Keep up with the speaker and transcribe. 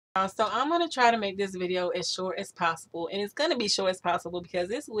So I'm going to try to make this video as short as possible, and it's going to be short as possible because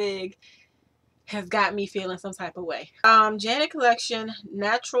this wig has got me feeling some type of way. Janet Collection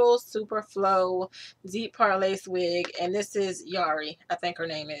Natural Super Flow Deep Parlace Wig, and this is YURI, I think her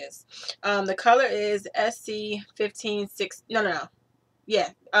name is. The color is SC156, no, yeah,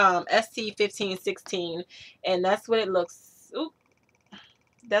 SC1516, and that's what it looks, oop,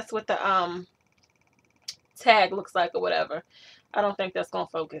 that's what the tag looks like or whatever. I don't think that's gonna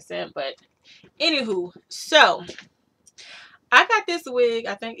focus in, but anywho, so I got this wig,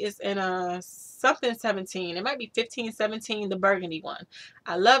 I think it's in a something 17. It might be 15, 17, the burgundy one.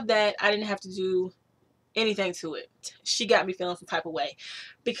 I love that. I didn't have to do anything to it. She got me feeling some type of way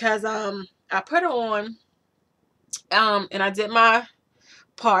because I put her on and I did my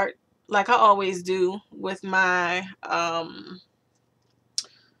part like I always do with my olive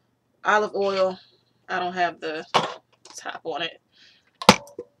oil. I don't have the top on it.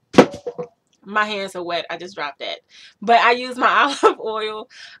 My hands are wet. I just dropped that. But I use my olive oil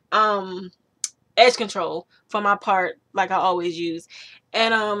edge control for my part like I always use.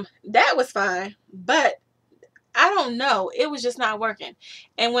 And that was fine, but I don't know, it was just not working.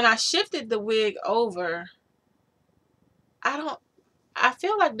 And when I shifted the wig over, I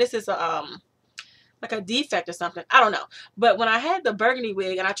feel like this is a like a defect or something. I don't know. But when I had the burgundy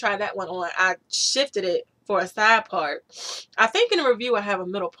wig and I tried that one on, I shifted it for a side part. I think in the review I have a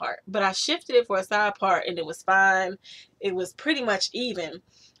middle part, but I shifted it for a side part and it was fine. It was pretty much even.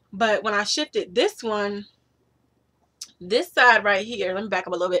 But when I shifted this one, this side right here, let me back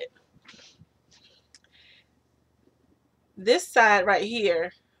up a little bit. This side right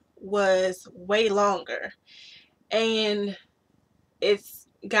here was way longer and it's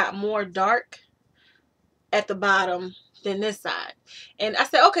got more dark at the bottom than this side. And I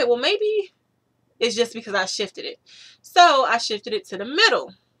said, okay, well maybe it's just because I shifted it. So I shifted it to the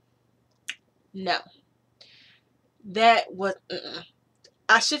middle. No. That was,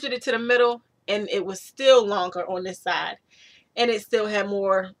 I shifted it to the middle and it was still longer on this side. And it still had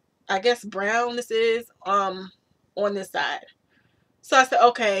more, I guess brown this is, on this side. So I said,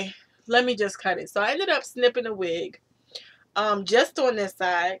 okay, let me just cut it. So I ended up snipping the wig just on this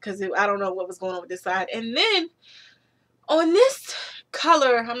side because I don't know what was going on with this side. And then on this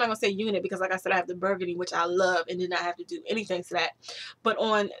color, I'm not going to say unit because like I said, I have the burgundy, which I love and did not have to do anything to that. But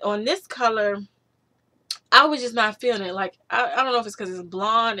on this color, I was just not feeling it. Like, I don't know if it's because it's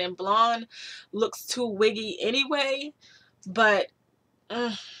blonde and blonde looks too wiggy anyway. But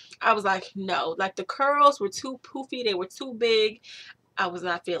I was like, no. Like, the curls were too poofy. They were too big. I was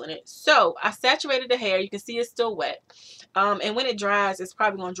not feeling it. So I saturated the hair. You can see it's still wet. And when it dries, it's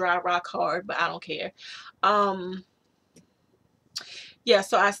probably going to dry rock hard, but I don't care. Yeah,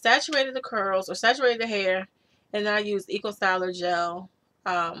 so I saturated the curls or saturated the hair, and then I used Eco Styler gel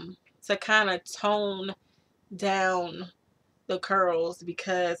to kind of tone down the curls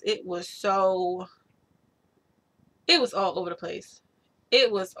because it was all over the place. It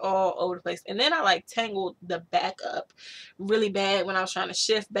was all over the place. And then I like tangled the back up really bad when I was trying to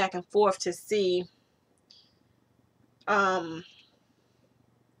shift back and forth to see what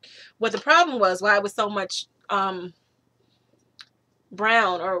the problem was, why it was so much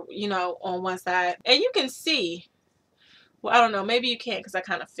brown or, you know, on one side. And you can see, well, I don't know, maybe you can't because I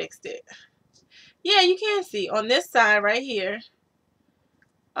kind of fixed it. Yeah, you can see on this side right here,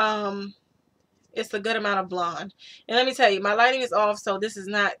 it's a good amount of blonde. And let me tell you, my lighting is off, so this is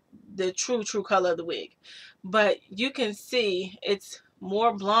not the true color of the wig. But you can see it's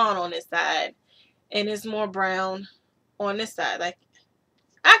more blonde on this side and it's more brown on this side. Like,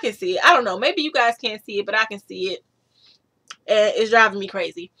 I can see it. I don't know. Maybe you guys can't see it, but I can see it. And it's driving me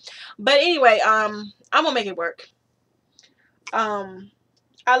crazy. But anyway, I'm gonna make it work. I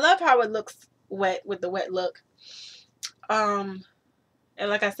love how it looks wet with the wet look. And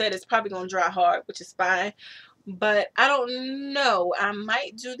like I said, it's probably gonna dry hard, which is fine. But I don't know. I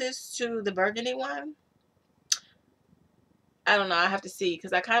might do this to the burgundy one. I don't know. I have to see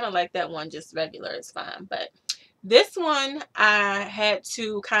because I kind of like that one just regular. It's fine. But this one I had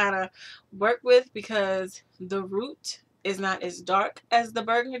to kind of work with because the root is not as dark as the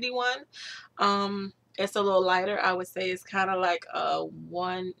burgundy one. It's a little lighter. I would say it's kind of like a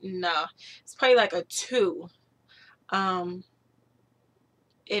 1. No, it's probably like a 2.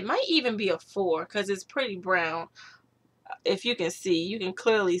 It might even be a 4 because it's pretty brown. If you can see, you can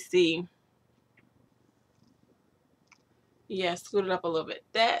clearly see. Yeah, scoot it up a little bit.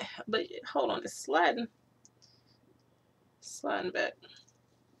 That, but hold on, it's sliding back.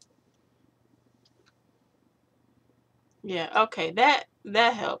 Yeah, okay, that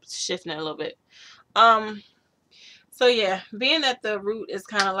helps shifting it a little bit. So So yeah, being that the root is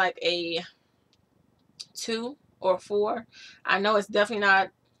kind of like a 2 or 4, I know it's definitely not,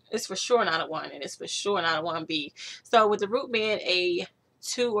 it's for sure not a 1, and it's for sure not a 1B. So with the root being a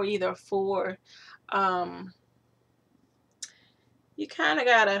 2 or either a 4, you kind of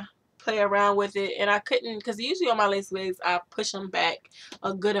gotta play around with it. And I couldn't, because usually on my lace wigs I push them back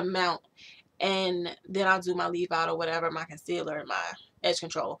a good amount, and then I'll do my leave out or whatever, my concealer and my edge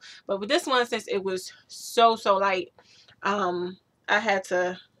control. But with this one, since it was so light, I had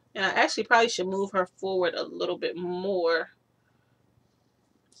to, and I actually probably should move her forward a little bit more.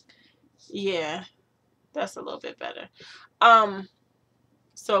 Yeah, that's a little bit better.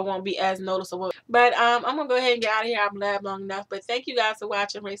 So it won't be as noticeable. But I'm gonna go ahead and get out of here. I've blabbed long enough. But thank you guys for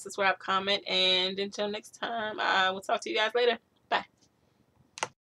watching. Rate, subscribe, comment, and until next time, I will talk to you guys later.